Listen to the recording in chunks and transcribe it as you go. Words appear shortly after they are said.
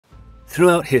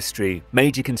Throughout history,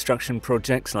 major construction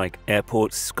projects like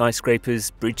airports, skyscrapers,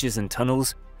 bridges and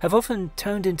tunnels have often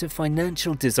turned into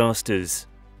financial disasters.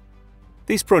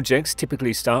 These projects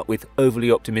typically start with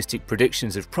overly optimistic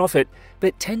predictions of profit,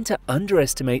 but tend to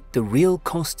underestimate the real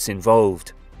costs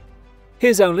involved.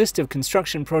 Here's our list of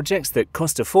construction projects that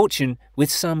cost a fortune, with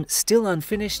some still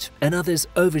unfinished and others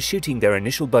overshooting their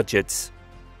initial budgets.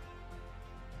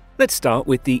 Let's start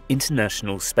with the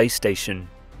International Space Station.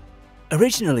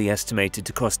 Originally estimated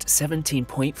to cost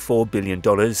 $17.4 billion,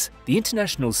 the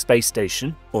International Space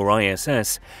Station, or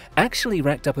ISS, actually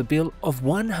racked up a bill of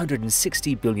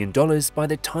 $160 billion by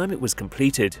the time it was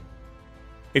completed.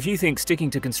 If you think sticking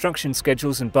to construction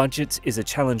schedules and budgets is a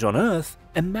challenge on Earth,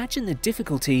 imagine the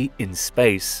difficulty in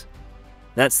space.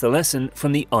 That's the lesson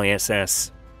from the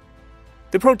ISS.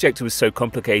 The project was so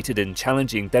complicated and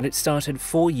challenging that it started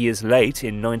 4 years late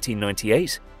in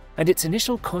 1998, and its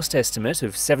initial cost estimate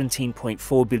of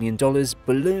 $17.4 billion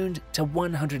ballooned to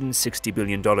 $160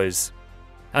 billion.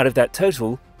 Out of that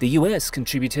total, the US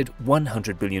contributed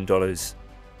 $100 billion.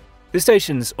 The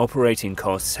station's operating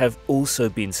costs have also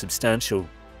been substantial.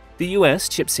 The US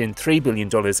chips in $3 billion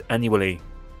annually.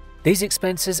 These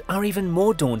expenses are even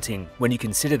more daunting when you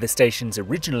consider the station's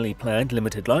originally planned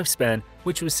limited lifespan,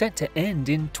 which was set to end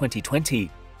in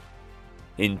 2020.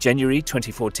 In January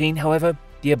 2014, however,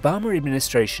 the Obama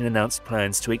administration announced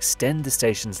plans to extend the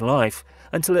station's life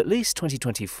until at least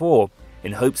 2024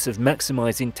 in hopes of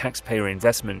maximizing taxpayer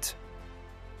investment.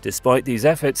 Despite these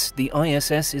efforts, the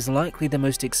ISS is likely the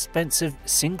most expensive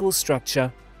single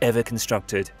structure ever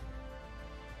constructed.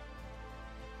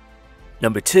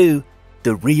 Number 2.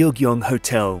 The RYUGYONG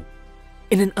Hotel.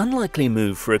 In an unlikely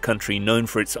move for a country known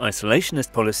for its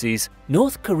isolationist policies,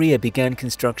 North Korea began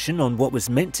construction on what was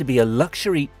meant to be a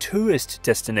luxury tourist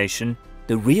destination,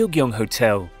 the RYUGYONG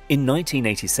Hotel, in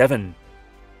 1987.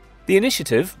 The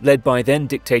initiative, led by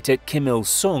then-dictator Kim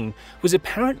Il-sung, was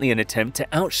apparently an attempt to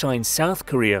outshine South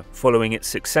Korea following its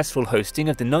successful hosting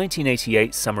of the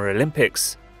 1988 Summer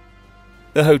Olympics.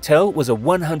 The hotel was a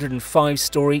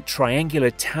 105-story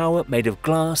triangular tower made of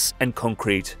glass and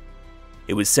concrete.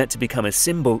 It was set to become a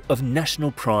symbol of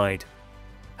national pride.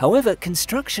 However,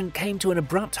 construction came to an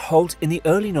abrupt halt in the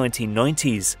early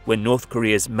 1990s when North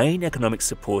Korea's main economic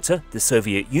supporter, the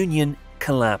Soviet Union,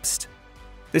 collapsed.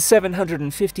 The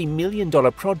 $750 million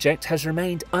project has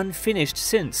remained unfinished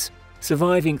since,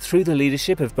 surviving through the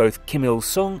leadership of both Kim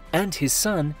Il-sung and his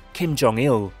son, Kim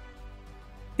Jong-il.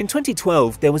 In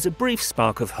 2012, there was a brief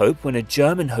spark of hope when a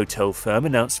German hotel firm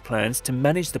announced plans to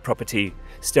manage the property,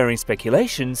 stirring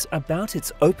speculations about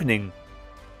its opening.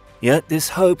 Yet this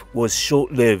hope was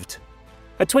short-lived.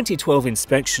 A 2012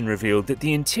 inspection revealed that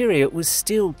the interior was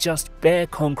still just bare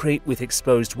concrete with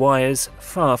exposed wires,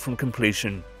 far from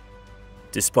completion.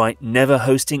 Despite never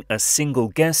hosting a single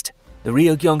guest, the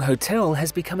RYUGYONG Hotel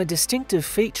has become a distinctive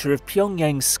feature of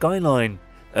Pyongyang's skyline,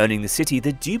 earning the city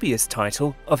the dubious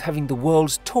title of having the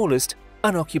world's tallest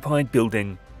unoccupied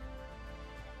building.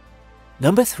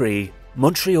 Number 3.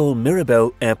 Montreal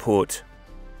MIRABLE Airport.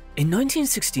 In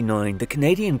 1969, the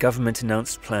Canadian government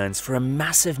announced plans for a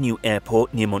massive new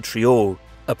airport near Montreal,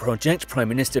 a project Prime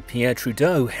Minister Pierre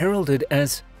Trudeau heralded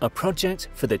as a project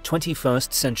for the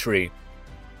 21st century.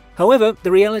 However,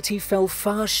 the reality fell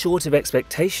far short of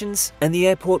expectations, and the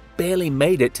airport barely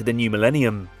made it to the new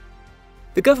millennium.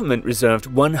 The government reserved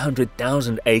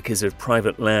 100,000 acres of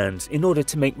private land in order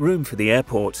to make room for the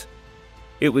airport.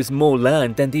 It was more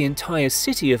land than the entire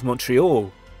city of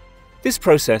Montreal. This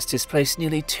process displaced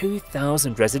nearly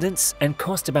 2,000 residents and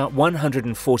cost about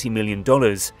 $140 million,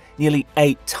 nearly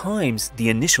 8 times the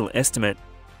initial estimate.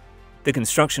 The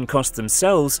construction costs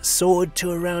themselves soared to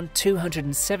around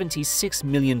 $276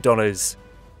 million.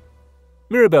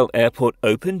 Mirabel Airport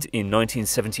opened in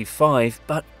 1975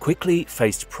 but quickly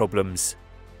faced problems.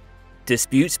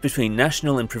 Disputes between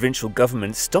national and provincial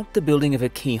governments stopped the building of a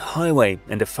key highway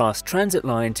and a fast transit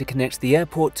line to connect the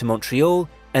airport to Montreal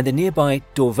and the nearby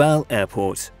Dorval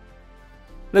Airport.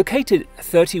 Located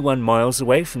 31 miles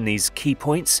away from these key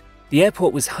points, the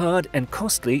airport was hard and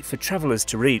costly for travelers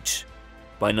to reach.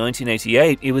 By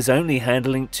 1988, it was only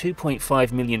handling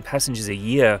 2.5 million passengers a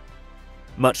year,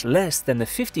 much less than the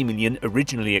 50 million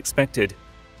originally expected.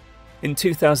 In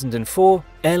 2004,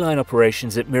 airline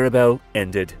operations at Mirabel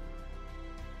ended.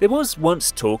 There was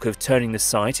once talk of turning the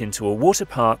site into a water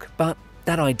park, but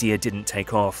that idea didn't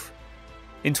take off.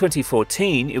 In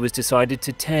 2014, it was decided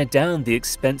to tear down the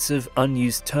expensive,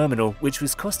 unused terminal, which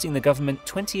was costing the government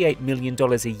 $28 million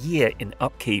a year in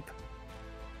upkeep.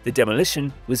 The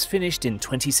demolition was finished in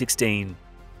 2016.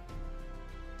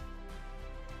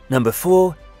 Number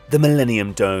 4. The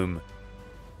Millennium Dome.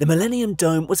 The Millennium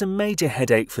Dome was a major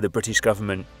headache for the British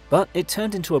government, but it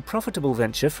turned into a profitable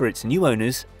venture for its new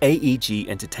owners, AEG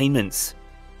Entertainments.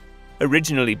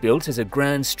 Originally built as a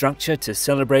grand structure to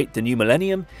celebrate the new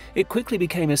millennium, it quickly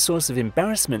became a source of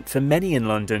embarrassment for many in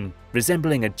London,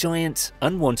 resembling a giant,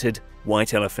 unwanted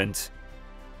white elephant.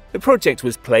 The project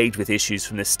was plagued with issues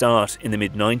from the start in the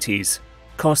mid-90s.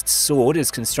 Costs soared as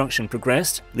construction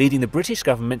progressed, leading the British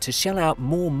government to shell out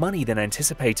more money than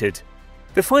anticipated.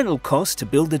 The final cost to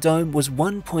build the dome was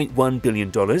 $1.1 billion,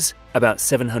 about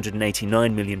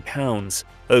 £789 million,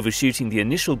 overshooting the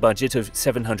initial budget of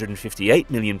 £758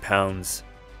 million.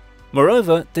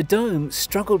 Moreover, the dome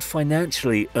struggled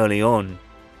financially early on.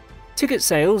 Ticket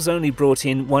sales only brought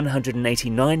in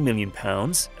 £189 million,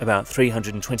 about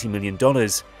 $320 million,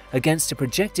 against a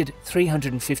projected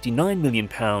 £359 million,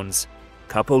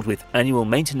 coupled with annual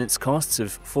maintenance costs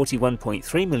of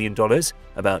 $41.3 million,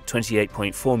 about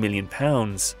 £28.4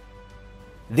 million.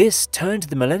 This turned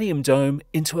the Millennium Dome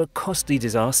into a costly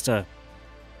disaster.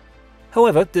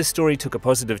 However, the story took a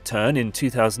positive turn in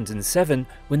 2007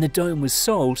 when the dome was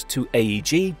sold to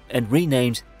AEG and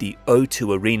renamed the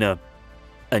O2 Arena.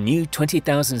 A new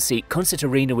 20,000-seat concert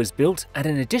arena was built at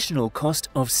an additional cost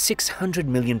of £600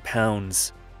 million.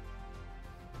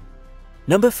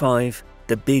 Number 5.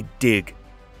 The Big Dig.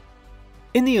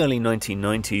 In the early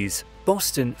 1990s,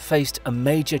 Boston faced a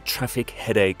major traffic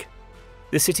headache.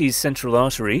 The city's central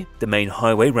artery, the main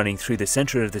highway running through the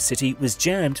center of the city, was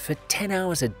jammed for 10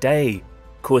 hours a day,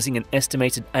 causing an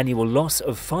estimated annual loss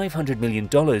of $500 million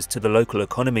to the local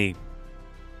economy.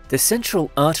 The Central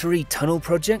Artery Tunnel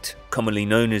project, commonly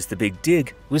known as the Big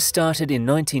Dig, was started in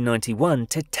 1991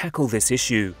 to tackle this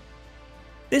issue.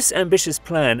 This ambitious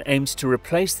plan aimed to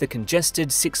replace the congested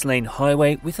 6-lane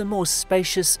highway with a more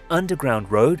spacious underground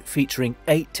road featuring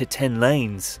 8 to 10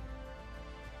 lanes.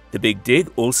 The Big Dig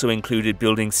also included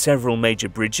building several major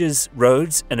bridges,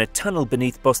 roads, and a tunnel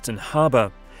beneath Boston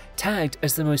Harbor, tagged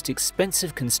as the most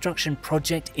expensive construction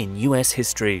project in US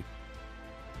history.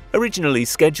 Originally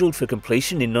scheduled for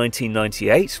completion in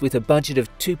 1998 with a budget of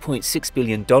 $2.6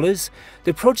 billion,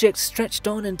 the project stretched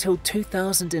on until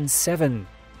 2007.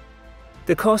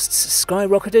 The costs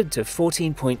skyrocketed to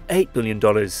 $14.8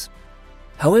 billion.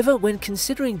 However, when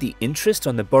considering the interest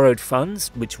on the borrowed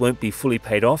funds, which won't be fully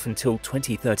paid off until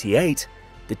 2038,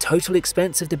 the total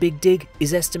expense of the Big Dig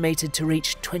is estimated to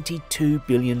reach $22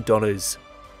 billion.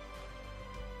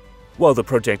 While the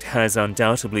project has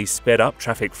undoubtedly sped up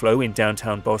traffic flow in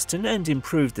downtown Boston and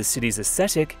improved the city's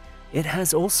aesthetic, it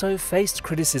has also faced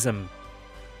criticism.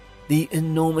 The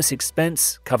enormous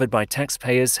expense covered by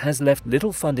taxpayers has left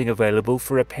little funding available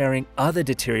for repairing other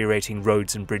deteriorating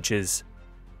roads and bridges.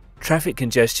 Traffic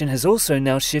congestion has also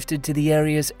now shifted to the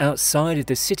areas outside of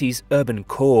the city's urban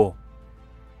core.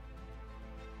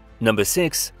 Number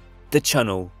 6. The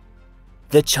CHUNNEL.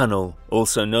 The CHUNNEL,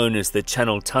 also known as the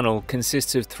Channel Tunnel,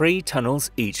 consists of 3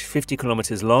 tunnels, each 50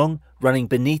 kilometers long, running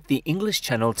beneath the English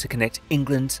Channel to connect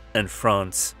England and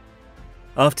France.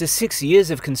 After 6 years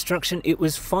of construction, it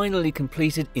was finally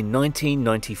completed in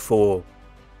 1994.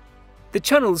 The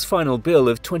Channel's final bill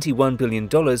of $21 billion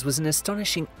was an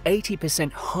astonishing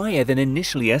 80% higher than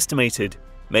initially estimated,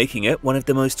 making it one of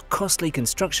the most costly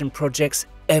construction projects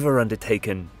ever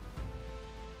undertaken.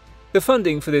 The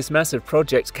funding for this massive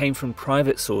project came from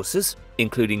private sources,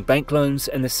 including bank loans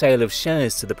and the sale of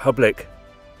shares to the public.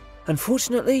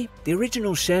 Unfortunately, the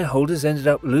original shareholders ended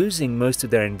up losing most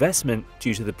of their investment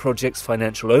due to the project's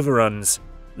financial overruns,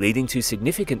 leading to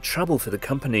significant trouble for the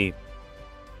company.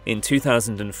 In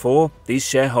 2004, these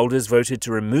shareholders voted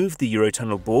to remove the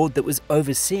Eurotunnel board that was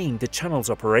overseeing the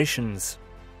Channel's operations.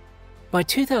 By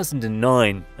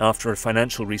 2009, after a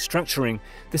financial restructuring,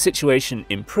 the situation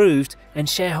improved and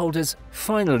shareholders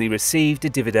finally received a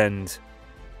dividend.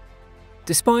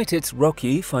 Despite its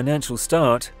rocky financial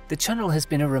start, the Channel has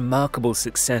been a remarkable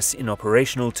success in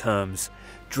operational terms,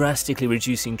 drastically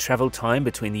reducing travel time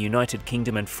between the United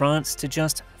Kingdom and France to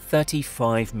just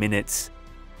 35 minutes.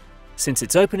 Since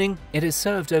its opening, it has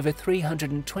served over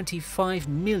 325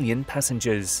 million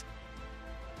passengers.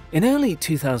 In early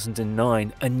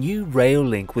 2009, a new rail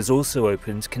link was also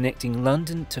opened connecting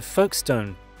London to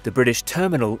Folkestone, the British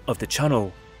terminal of the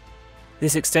Channel.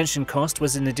 This extension cost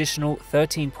was an additional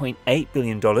 $13.8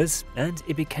 billion, and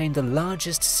it became the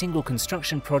largest single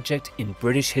construction project in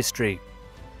British history.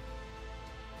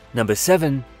 Number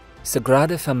 7.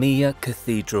 Sagrada Familia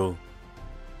Cathedral.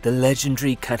 The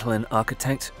legendary Catalan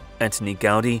architect, Antoni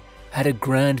Gaudí, had a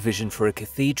grand vision for a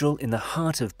cathedral in the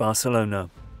heart of Barcelona.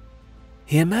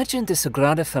 He imagined the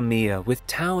Sagrada Familia with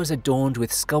towers adorned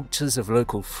with sculptures of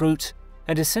local fruit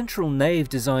and a central nave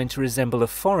designed to resemble a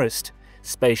forest,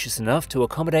 spacious enough to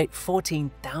accommodate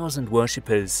 14,000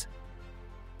 worshippers.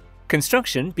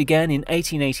 Construction began in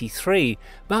 1883,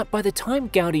 but by the time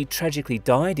Gaudi tragically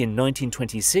died in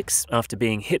 1926 after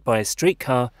being hit by a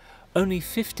streetcar, only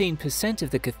 15%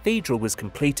 of the cathedral was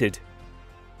completed.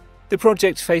 The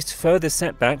project faced further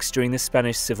setbacks during the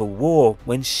Spanish Civil War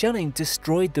when shelling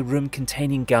destroyed the room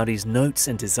containing Gaudi's notes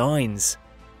and designs.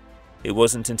 It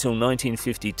wasn't until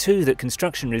 1952 that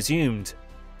construction resumed.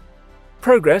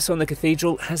 Progress on the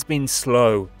cathedral has been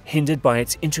slow, hindered by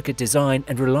its intricate design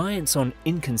and reliance on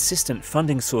inconsistent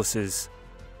funding sources.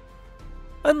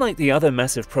 Unlike the other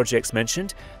massive projects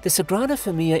mentioned, the Sagrada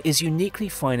Familia is uniquely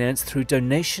financed through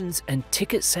donations and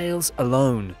ticket sales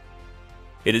alone.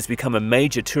 It has become a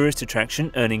major tourist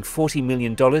attraction, earning $40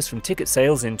 million from ticket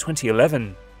sales in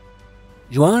 2011.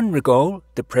 Joan Rigol,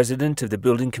 the president of the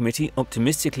building committee,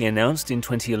 optimistically announced in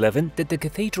 2011 that the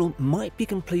cathedral might be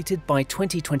completed by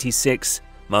 2026,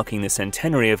 marking the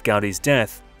centenary of Gaudi's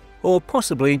death, or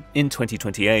possibly in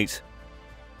 2028.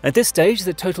 At this stage,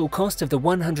 the total cost of the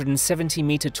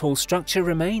 170-metre tall structure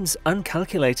remains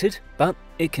uncalculated, but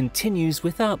it continues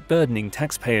without burdening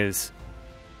taxpayers.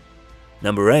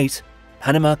 Number 8.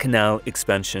 Panama Canal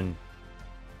expansion.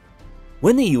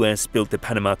 When the US built the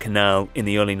Panama Canal in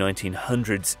the early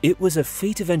 1900s, it was a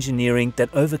feat of engineering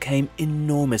that overcame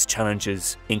enormous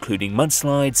challenges, including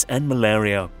mudslides and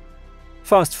malaria.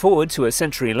 Fast forward to a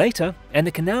century later, and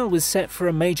the canal was set for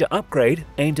a major upgrade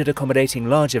aimed at accommodating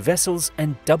larger vessels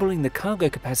and doubling the cargo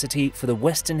capacity for the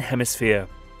Western Hemisphere.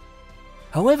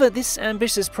 However, this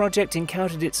ambitious project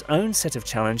encountered its own set of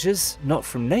challenges, not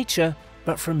from nature,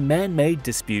 but from man-made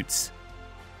disputes.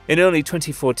 In early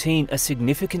 2014, a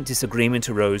significant disagreement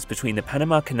arose between the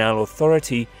Panama Canal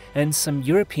Authority and some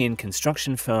European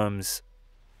construction firms.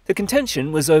 The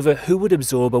contention was over who would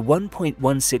absorb a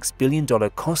 $1.16 billion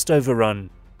cost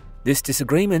overrun. This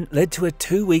disagreement led to a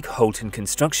 2-week halt in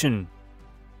construction.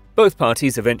 Both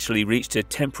parties eventually reached a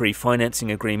temporary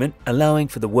financing agreement, allowing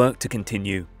for the work to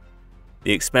continue.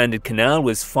 The expanded canal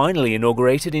was finally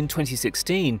inaugurated in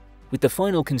 2016, with the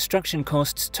final construction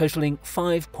costs totaling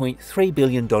 $5.3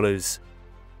 billion.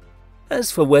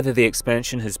 As for whether the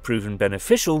expansion has proven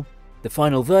beneficial, the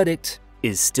final verdict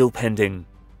is still pending.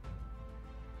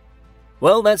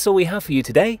 Well, that's all we have for you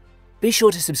today. Be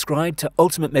sure to subscribe to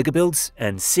Ultimate Mega Builds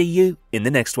and see you in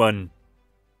the next one.